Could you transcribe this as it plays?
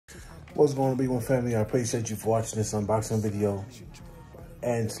What's going on, B1 family? I appreciate you for watching this unboxing video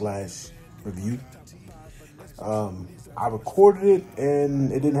and / review. I recorded it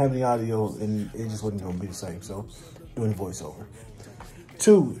and it didn't have any audio and it just wasn't going to be the same, so doing voiceover.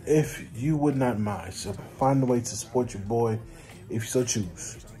 2, if you would not mind, so find a way to support your boy if you so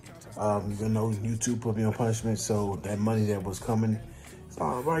choose. You know, YouTube put me on punishment, so that money that was coming,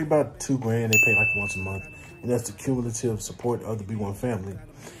 right about $2 grand, they pay like once a month, and that's the cumulative support of the B1 family.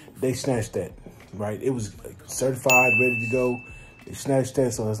 They snatched that, right? It was certified, ready to go. They snatched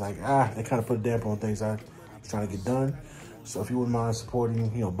that, so it's like, they kind of put a damper on things I was trying to get done. So if you wouldn't mind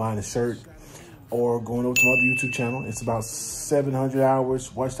supporting, you know, buying a shirt or going over to my other YouTube channel, it's about 700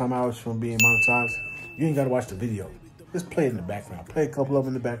 hours, watch time hours from being monetized. You ain't got to watch the video. Just play it in the background. Play a couple of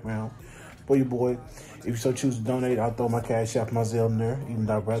them in the background for your boy. If you so choose to donate, I'll throw my Cash App, my Zelle in there, even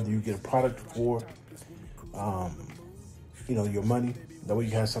though I'd rather you get a product for, you know, your money. That way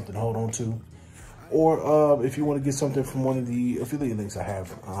you have something to hold on to. Or if you want to get something from one of the affiliate links I have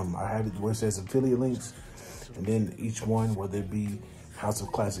it where it says affiliate links. And then each one, whether it be House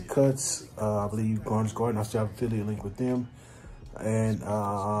of Classic Cuts, I believe Garner's Garden, I still have an affiliate link with them. And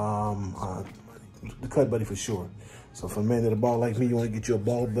the Cut Buddy for sure. So for a man that a ball like me, you want to get you a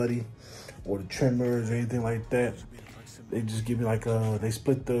ball buddy or the trimmers or anything like that, they just give me like, they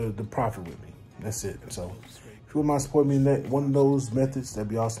split the profit with me. That's it. So if you wouldn't mind supporting me in that one of those methods, that'd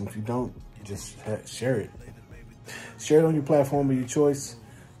be awesome. If you don't, just share it. Share it on your platform of your choice.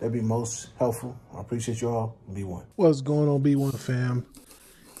 That'd be most helpful. I appreciate you all. B1. What's going on, B1 fam?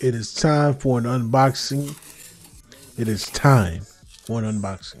 It is time for an unboxing. It is time for an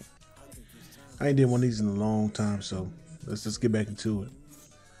unboxing. I ain't did one of these in a long time, so let's just get back into it,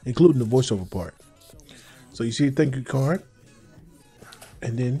 including the voiceover part. So you see a thank you card,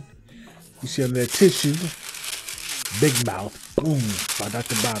 and then you see under that tissue, Big Mouth, boom, by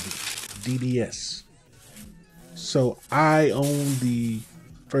Dr. Bobby, DDS. So I own the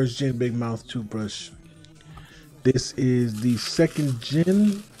first gen Big Mouth toothbrush. This is the second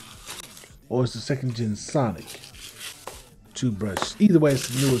gen, or it's the second gen Sonic toothbrush. Either way, it's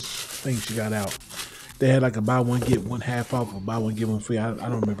the newest thing she got out. They had like a buy one get one half off, or buy one get one free. I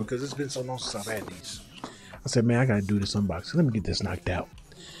don't remember because it's been so long since I've had these. I said, man, I gotta do this unboxing. Let me get this knocked out.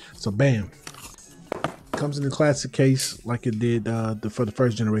 So bam, comes in the classic case like it did for the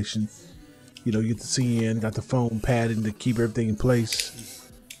first generation. You know, you get the CN, got the foam padding to keep everything in place,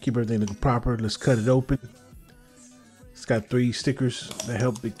 keep everything looking proper. Let's cut it open. It's got 3 stickers that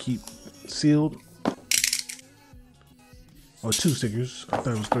help it keep sealed. Or 2 stickers. I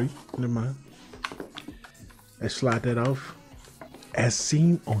thought it was 3. Never mind. Let's slide that off. As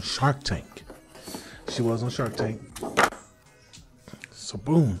seen on Shark Tank. She was on Shark Tank. So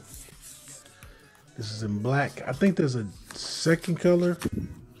boom. This is in black. I think there's a second color.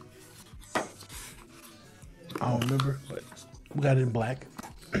 I don't remember, but we got it in black.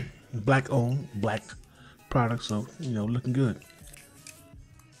 Black owned, black product, so you know, looking good.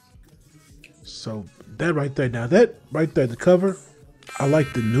 So that right there, now that right there, the cover, I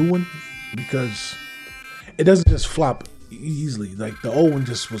like the new one because it doesn't just flop easily. Like the old one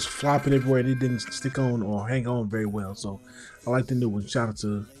just was flopping everywhere and it didn't stick on or hang on very well. So I like the new one. Shout out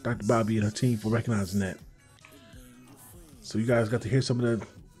to Dr. Bobby and her team for recognizing that. So you guys got to hear some of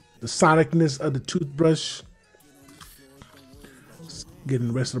the sonicness of the toothbrush. Getting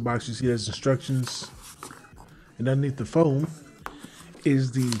the rest of the box, you see there's instructions. And underneath the foam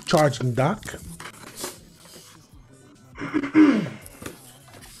is the charging dock.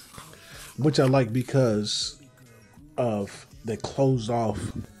 Which I like because of the closed off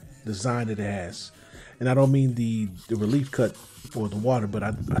design that it has. And I don't mean the relief cut for the water, but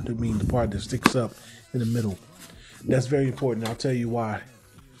I do mean the part that sticks up in the middle. That's very important. I'll tell you why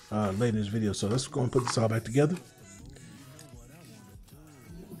later in this video. So let's go and put this all back together.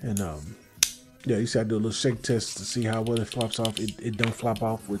 And yeah, you see I do a little shake test to see how well it flops off. It don't flop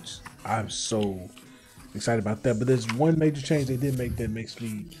off, which I'm so excited about that. But there's one major change they did make that makes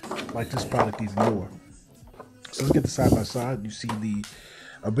me like this product even more. So let's get the side by side. You see the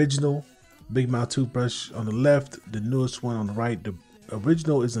original Big Mouth toothbrush on the left, the newest one on the right. The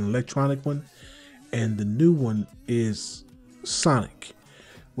original is an electronic one, and the new one is Sonic,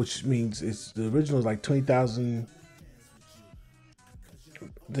 which means it's the original is like 20,000.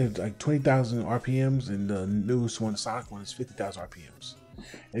 There's like 20,000 RPMs, and the newest one, Sonic one, is 50,000 RPMs.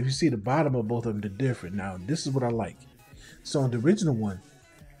 And if you see the bottom of both of them, they're different. Now, this is what I like. So on the original one,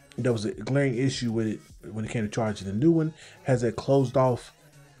 there was a glaring issue with it when it came to charging. The new one has that closed off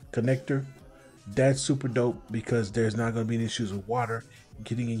connector. That's super dope because there's not going to be any issues with water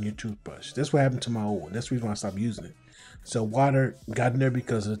getting in your toothbrush. That's what happened to my old one. That's the reason why I stopped using it. So water got in there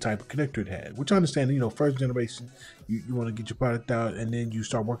because of the type of connector it had, which I understand, you know, first generation, you want to get your product out and then you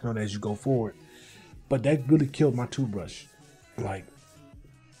start working on it as you go forward. But that really killed my toothbrush. Like,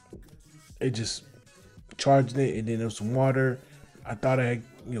 it just charged it, and then there was some water. I thought I had,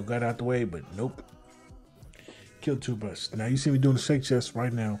 you know, got out the way, but nope. Killed toothbrush. Now you see me doing the shake chest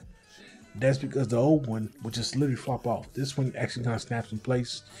right now. That's because the old one would just literally flop off. This one actually kind of snaps in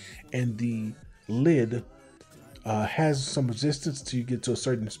place, and the lid has some resistance till you get to a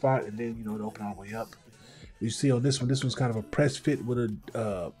certain spot, and then, you know, it open all the way up. You see on this one's kind of a press fit with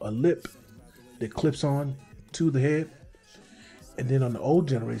a lip that clips on to the head. And then on the old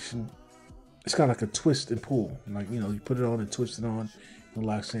generation, it's kind of like a twist and pull. Like, you know, you put it on and twist it on and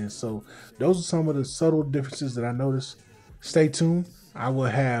locks in. So those are some of the subtle differences that I noticed. Stay tuned. I will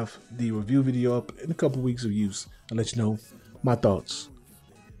have the review video up in a couple weeks of use. I'll let you know my thoughts.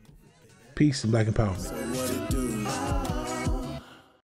 Peace and Black empowerment.